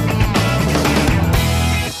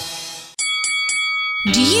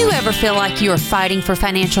 Do you ever feel like you are fighting for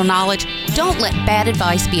financial knowledge? Don't let bad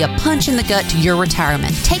advice be a punch in the gut to your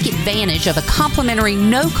retirement. Take advantage of a complimentary,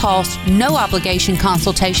 no-cost, no-obligation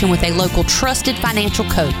consultation with a local trusted financial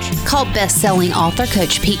coach. Call best-selling author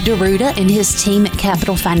Coach Pete D'Arruda and his team at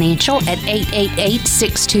Capital Financial at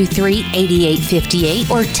 888-623-8858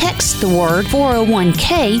 or text the word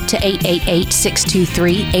 401k to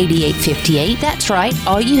 888-623-8858. That's right.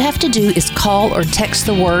 All you have to do is call or text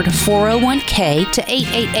the word 401k to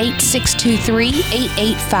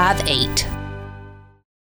 888-623-8858.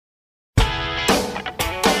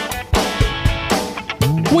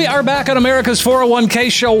 We are back on America's 401k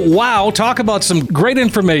show. Wow, talk about some great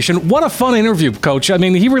information. What a fun interview, Coach. I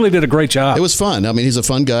mean, he really did a great job. It was fun. I mean, he's a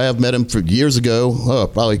fun guy. I've met him for years ago,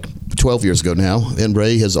 probably 12 years ago now. And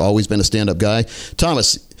Ray has always been a stand-up guy.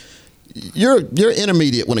 Thomas, you're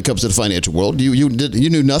intermediate when it comes to the financial world. You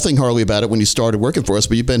knew nothing hardly about it when you started working for us,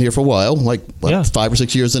 but you've been here for a while, like 5 or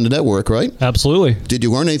 6 years in the network, right? Absolutely. Did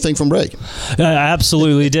you learn anything from Ray? I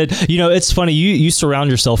absolutely did. You know, it's funny. You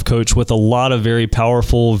surround yourself, Coach, with a lot of very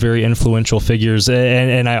powerful, very influential figures,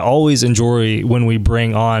 and I always enjoy when we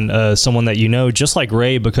bring on someone that you know, just like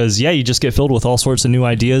Ray, because you just get filled with all sorts of new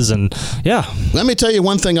ideas, and Let me tell you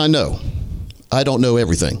one thing I know. I don't know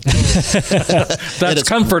everything. That's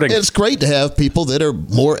comforting. It's great to have people that are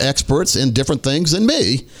more experts in different things than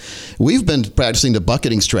me. We've been practicing the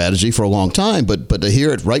bucketing strategy for a long time, but to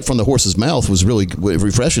hear it right from the horse's mouth was really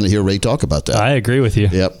refreshing to hear Ray talk about that. I agree with you.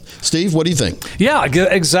 Yep. Steve, what do you think? Yeah,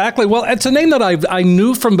 exactly. Well, it's a name that I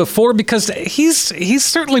knew from before because he's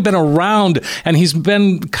certainly been around and he's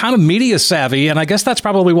been kind of media savvy, and I guess that's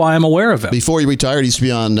probably why I'm aware of him. Before he retired, he used to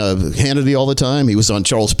be on Hannity all the time. He was on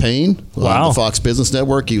Charles Payne. Wow. On the Fox Business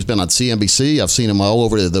Network. He's been on CNBC. I've seen him all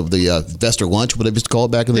over the Investor Lunch, what they used to call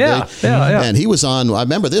it back in the day. Yeah. And he was on, I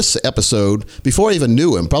remember this episode, before I even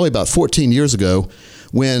knew him, probably about 14 years ago,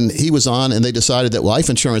 when he was on and they decided that life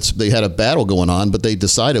insurance, they had a battle going on, but they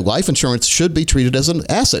decided life insurance should be treated as an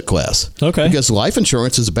asset class. Okay. Because life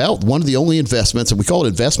insurance is about one of the only investments, and we call it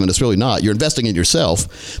investment, it's really not. You're investing in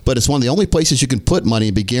yourself, but it's one of the only places you can put money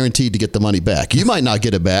and be guaranteed to get the money back. You might not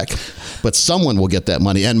get it back, but someone will get that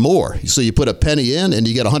money and more. So you put a penny in and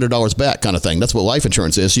you get $100 back kind of thing. That's what life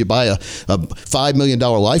insurance is. You buy a $5 million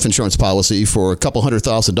life insurance policy for a couple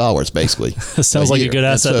 $100,000 basically. Sounds like a good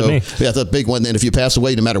asset to me. Yeah, that's a big one. And if you pass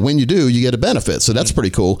away, no matter when you do, you get a benefit. So that's pretty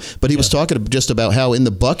cool. But he was talking just about how in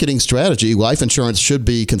the bucketing strategy, life insurance should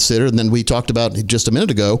be considered. And then we talked about just a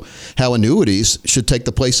minute ago how annuities should take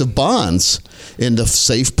the place of bonds in the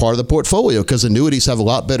safe part of the portfolio, because annuities have a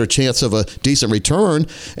lot better chance of a decent return.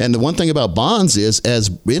 And the one thing about bonds is as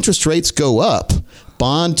interest rates go up,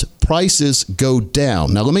 bond prices go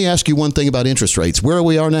down. Now, let me ask you one thing about interest rates. Where are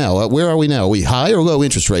we now? Where are we now? Are we high or low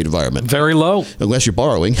interest rate environment? Very low. Unless you're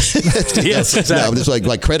borrowing. Yes, exactly. No, it's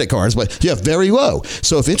like credit cards, but yeah, very low.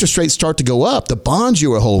 So if interest rates start to go up, the bonds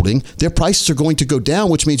you are holding, their prices are going to go down,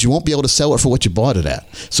 which means you won't be able to sell it for what you bought it at.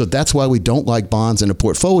 So that's why we don't like bonds in a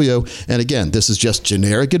portfolio. And again, this is just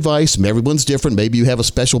generic advice. Everyone's different. Maybe you have a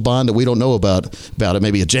special bond that we don't know about it,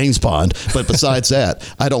 maybe a James bond. But besides that,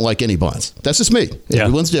 I don't like any bonds. That's just me. Yeah.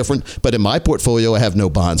 Everyone's different. But in my portfolio, I have no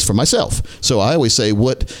bonds for myself. So I always say,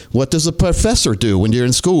 what does a professor do when you're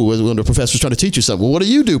in school, when the professor's trying to teach you something? Well, what do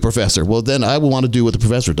you do, professor? Well, then I will want to do what the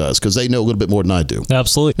professor does, because they know a little bit more than I do.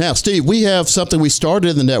 Absolutely. Now, Steve, we have something we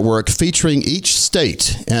started in the network featuring each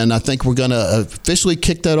state, and I think we're going to officially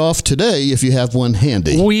kick that off today if you have one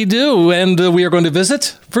handy. We do, and we are going to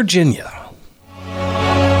visit Virginia.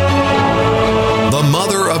 The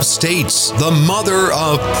mother of states, the mother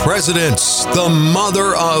of presidents, the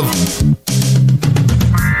mother of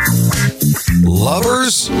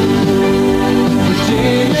lovers?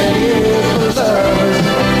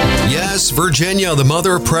 Yes, Virginia, the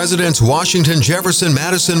mother of presidents Washington, Jefferson,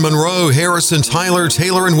 Madison, Monroe, Harrison, Tyler,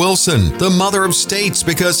 Taylor, and Wilson. The mother of states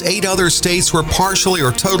because 8 other states were partially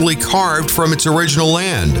or totally carved from its original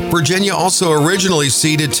land. Virginia also originally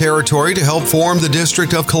ceded territory to help form the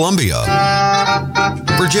District of Columbia.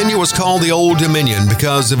 Virginia was called the Old Dominion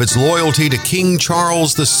because of its loyalty to King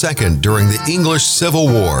Charles II during the English Civil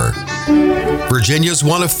War. Virginia is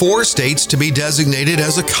one of 4 states to be designated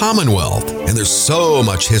as a Commonwealth, and there's so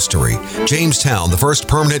much history. Jamestown, the first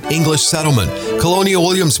permanent English settlement, Colonial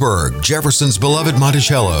Williamsburg, Jefferson's beloved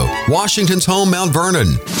Monticello, Washington's home Mount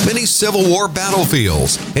Vernon, many Civil War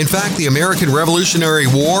battlefields. In fact, the American Revolutionary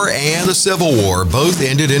War and the Civil War both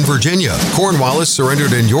ended in Virginia. Cornwallis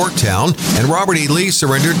surrendered in Yorktown, and Robert E. Lee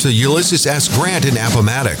surrendered to Ulysses S. Grant in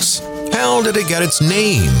Appomattox. How did it get its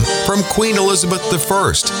name? From Queen Elizabeth I,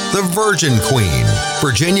 the Virgin Queen.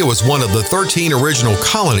 Virginia was one of the 13 original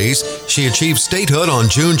colonies. She achieved statehood on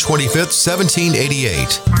June 25,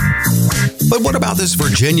 1788. But what about this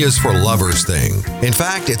Virginia's for Lovers thing? In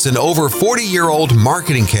fact, it's an over 40-year-old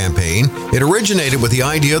marketing campaign. It originated with the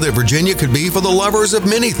idea that Virginia could be for the lovers of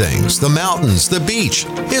many things: the mountains, the beach,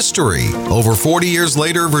 history. Over 40 years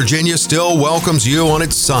later, Virginia still welcomes you on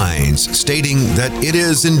its signs, stating that it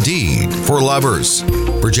is indeed for lovers.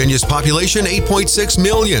 Virginia's population, 8.6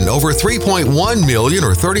 million. Over 3.1 million,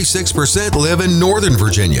 or 36%, live in Northern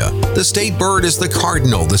Virginia. The state bird is the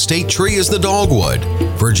cardinal. The state tree is the dogwood.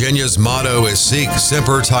 Virginia's motto is Sic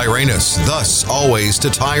Semper Tyrannis, thus always to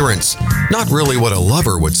tyrants. Not really what a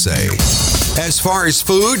lover would say. As far as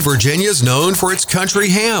food, Virginia's known for its country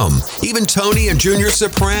ham. Even Tony and Junior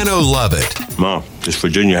Soprano love it. Mom, this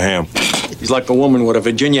Virginia ham. He's like a woman with a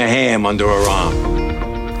Virginia ham under her arm.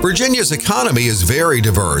 Virginia's economy is very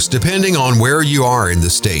diverse, depending on where you are in the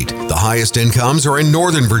state. The highest incomes are in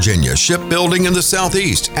Northern Virginia, shipbuilding in the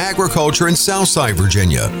Southeast, agriculture in Southside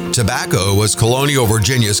Virginia. Tobacco was colonial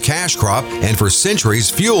Virginia's cash crop and for centuries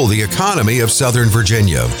fueled the economy of Southern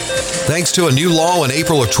Virginia. Thanks to a new law in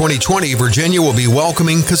April of 2020, Virginia will be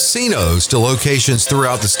welcoming casinos to locations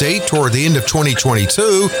throughout the state toward the end of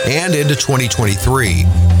 2022 and into 2023.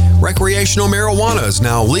 Recreational marijuana is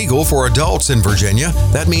now legal for adults in Virginia.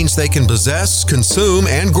 That means they can possess, consume,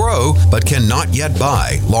 and grow, but cannot yet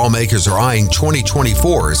buy. Lawmakers are eyeing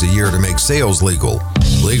 2024 as a year to make sales legal.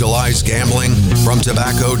 Legalize gambling, from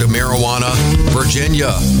tobacco to marijuana.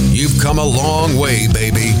 Virginia, you've come a long way,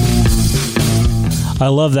 baby. I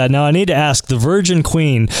love that. Now, I need to ask the Virgin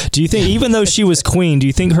Queen, do you think, even though she was queen, do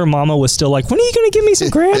you think her mama was still like, when are you going to give me some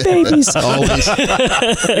grandbabies? Always.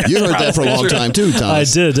 You heard that for a long time, too, Thomas.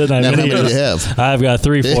 I did, didn't I? Now, how many do you have? I've got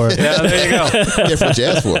 3, 4. Yeah, there you go. That's what you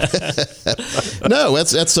asked for. No,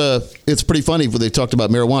 that's it's pretty funny when they talked about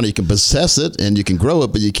marijuana. You can possess it and you can grow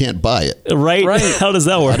it, but you can't buy it. Right? How does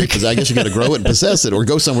that work? Because I guess you got to grow it and possess it, or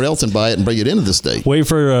go somewhere else and buy it and bring it into the state. Wait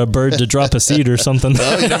for a bird to drop a seed or something.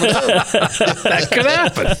 Well, you never know. That could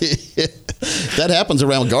happen. That happens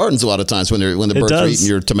around gardens a lot of times when the birds are eating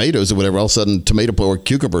your tomatoes or whatever. All of a sudden, tomato or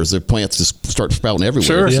cucumbers, the plants just start sprouting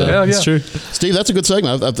everywhere. Sure, so. It's true. Steve, that's a good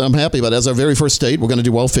segment. I'm happy about it. As our very first state, we're going to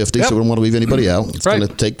do all 50, so we don't want to leave anybody out. It's going to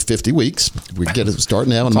take 50 weeks. We get it start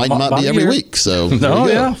now, and it might not be every week. So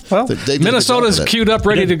Well, Minnesota's queued up,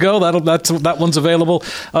 ready to go. That one's available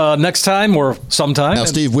next time or sometime. Now,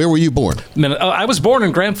 Steve, where were you born? I was born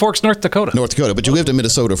in Grand Forks, North Dakota. North Dakota, but you lived in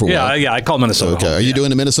Minnesota for a while. Yeah, I call Minnesota. Okay, home. are you doing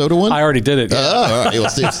the Minnesota one? I already did it. Yeah. All right. Well,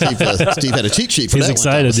 Steve had a cheat sheet for that. He's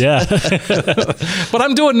excited, yeah. But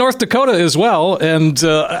I'm doing North Dakota as well, and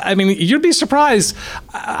I mean, you'd be surprised.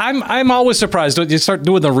 I'm always surprised when you start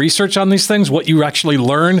doing the research on these things, what you actually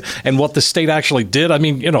learn and what the state actually did. I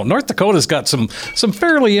mean, North Dakota's got some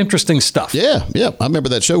fairly interesting stuff. Yeah. I remember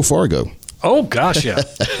that show Fargo. Oh, gosh, yeah.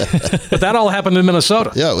 But that all happened in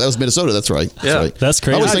Minnesota. Yeah, that was Minnesota. That's right. That's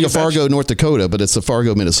crazy. I always think of Fargo, North Dakota, but it's a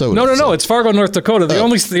Fargo, Minnesota. No. It's Fargo, North Dakota. The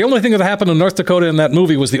only thing that happened in North Dakota in that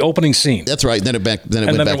movie was the opening scene. That's right. Then it went back to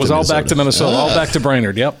Minnesota. It was all back to Minnesota, all back to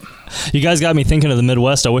Brainerd. Yep. You guys got me thinking of the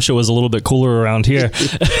Midwest. I wish it was a little bit cooler around here.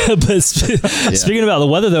 But speaking about the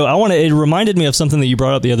weather, though, it reminded me of something that you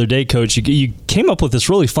brought up the other day, Coach. You came up with this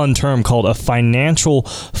really fun term called a financial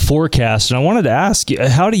forecast, and I wanted to ask you,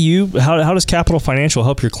 how does Capital Financial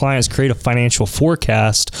help your clients create a financial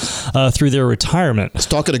forecast through their retirement? I was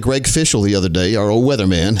talking to Greg Fischel the other day, our old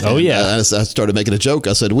weatherman. Oh, yeah. I started making a joke.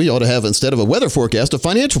 I said, we ought to have, instead of a weather forecast, a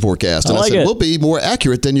financial forecast. And I said, we'll be more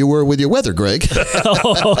accurate than you were with your weather, Greg.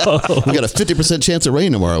 We got a 50% chance of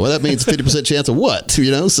rain tomorrow. Well, that means 50% chance of what?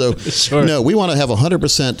 So, sure. No, we want to have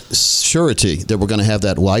 100% surety that we're going to have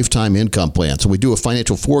that lifetime income plan. So we do a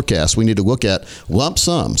financial forecast. We need to look at lump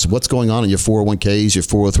sums. What's going on in your 401ks, your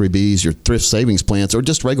 403bs, your thrift savings plans, or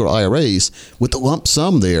just regular IRAs with the lump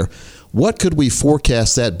sum there. What could we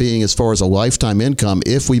forecast that being as far as a lifetime income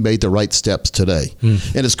if we made the right steps today? And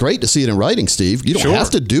it's great to see it in writing, Steve. You don't have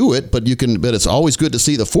to do it, but you can. But it's always good to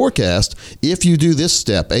see the forecast. If you do this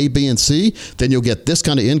step, A, B, and C, then you'll get this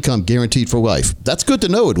kind of income guaranteed for life. That's good to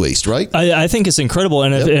know, at least, right? I think it's incredible.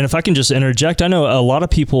 And if I can just interject, I know a lot of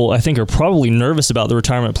people, I think, are probably nervous about the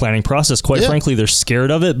retirement planning process. Quite frankly, they're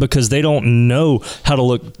scared of it because they don't know how to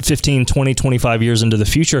look 15, 20, 25 years into the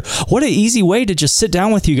future. What an easy way to just sit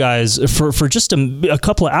down with you guys for just a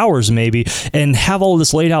couple of hours maybe and have all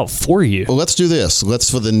this laid out for you. Well, let's do this.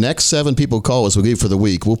 For the next 7 people call us, we'll give for the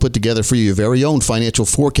week. We'll put together for you your very own financial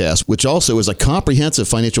forecast, which also is a comprehensive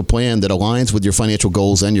financial plan that aligns with your financial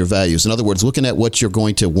goals and your values. In other words, looking at what you're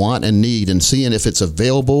going to want and need and seeing if it's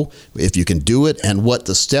available, if you can do it, and what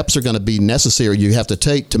the steps are going to be necessary you have to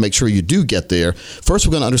take to make sure you do get there. First,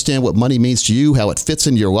 we're going to understand what money means to you, how it fits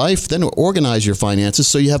in your life. Then we'll organize your finances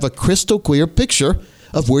so you have a crystal clear picture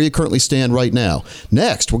of where you currently stand right now.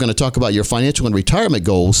 Next, we're going to talk about your financial and retirement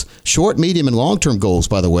goals, short, medium, and long-term goals,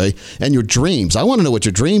 by the way, and your dreams. I want to know what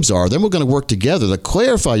your dreams are. Then we're going to work together to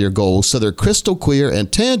clarify your goals so they're crystal clear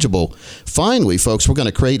and tangible. Finally, folks, we're going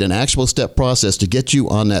to create an actual step process to get you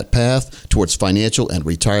on that path towards financial and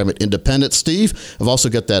retirement independence. Steve, I've also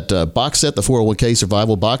got that box set, the 401k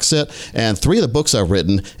Survival box set, and 3 of the books I've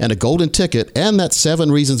written, and a golden ticket, and that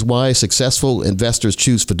 7 Reasons Why Successful Investors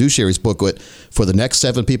Choose Fiduciaries booklet for the next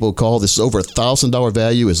 7 people call. This is over $1,000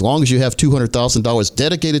 value. As long as you have $200,000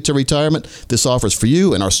 dedicated to retirement, this offers for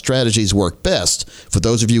you, and our strategies work best for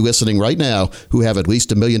those of you listening right now who have at least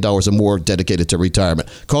 $1 million or more dedicated to retirement.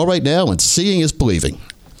 Call right now, and seeing is believing.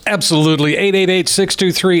 Absolutely.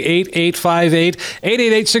 888-623-8858.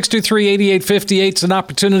 888-623-8858 is an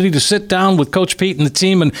opportunity to sit down with Coach Pete and the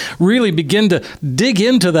team and really begin to dig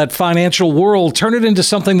into that financial world, turn it into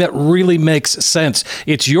something that really makes sense.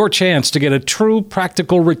 It's your chance to get a true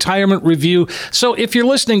practical retirement review. So if you're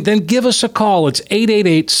listening, then give us a call. It's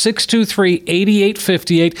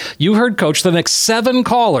 888-623-8858. You heard Coach. The next 7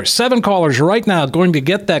 callers right now going to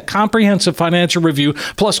get that comprehensive financial review,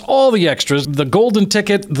 plus all the extras, the golden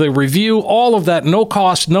ticket, the review, all of that, no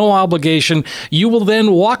cost, no obligation. You will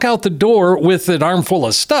then walk out the door with an armful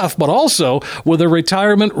of stuff, but also with a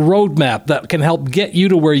retirement roadmap that can help get you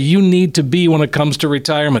to where you need to be when it comes to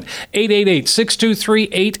retirement.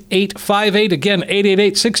 888-623-8858. Again,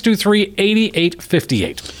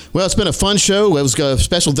 888-623-8858. Well, it's been a fun show. It was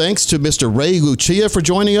special thanks to Mr. Ray Lucia for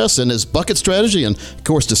joining us and his bucket strategy, and of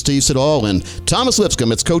course to Steve Siddall and Thomas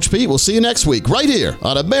Lipscomb. It's Coach Pete. We'll see you next week right here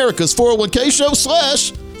on America's 401k show /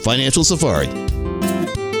 Financial Safari.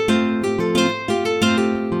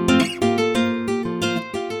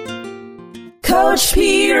 Coach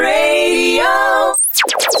Pete Radio.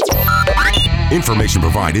 Information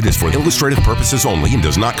provided is for illustrative purposes only and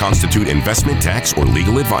does not constitute investment, tax, or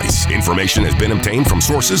legal advice. Information has been obtained from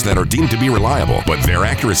sources that are deemed to be reliable, but their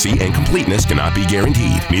accuracy and completeness cannot be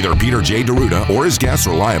guaranteed. Neither Peter J. D'Arruda or his guests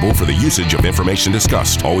are liable for the usage of information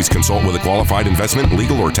discussed. Always consult with a qualified investment,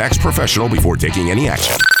 legal, or tax professional before taking any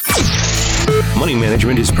action. Money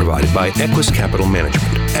management is provided by Equus Capital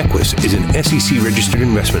Management. Equus is an SEC-registered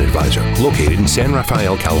investment advisor located in San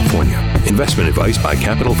Rafael, California. Investment advice by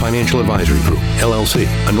Capital Financial Advisory Group, LLC,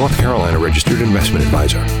 a North Carolina-registered investment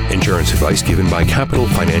advisor. Insurance advice given by Capital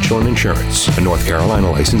Financial and Insurance, a North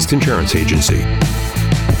Carolina-licensed insurance agency.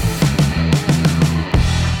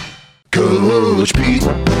 Coach Pete.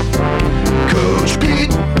 Coach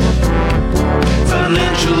Pete.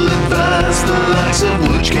 Financial advice, the likes of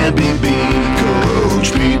which can't be beat.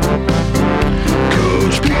 Coach Pete.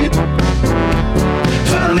 Coach Pete.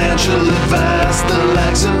 Financial advice.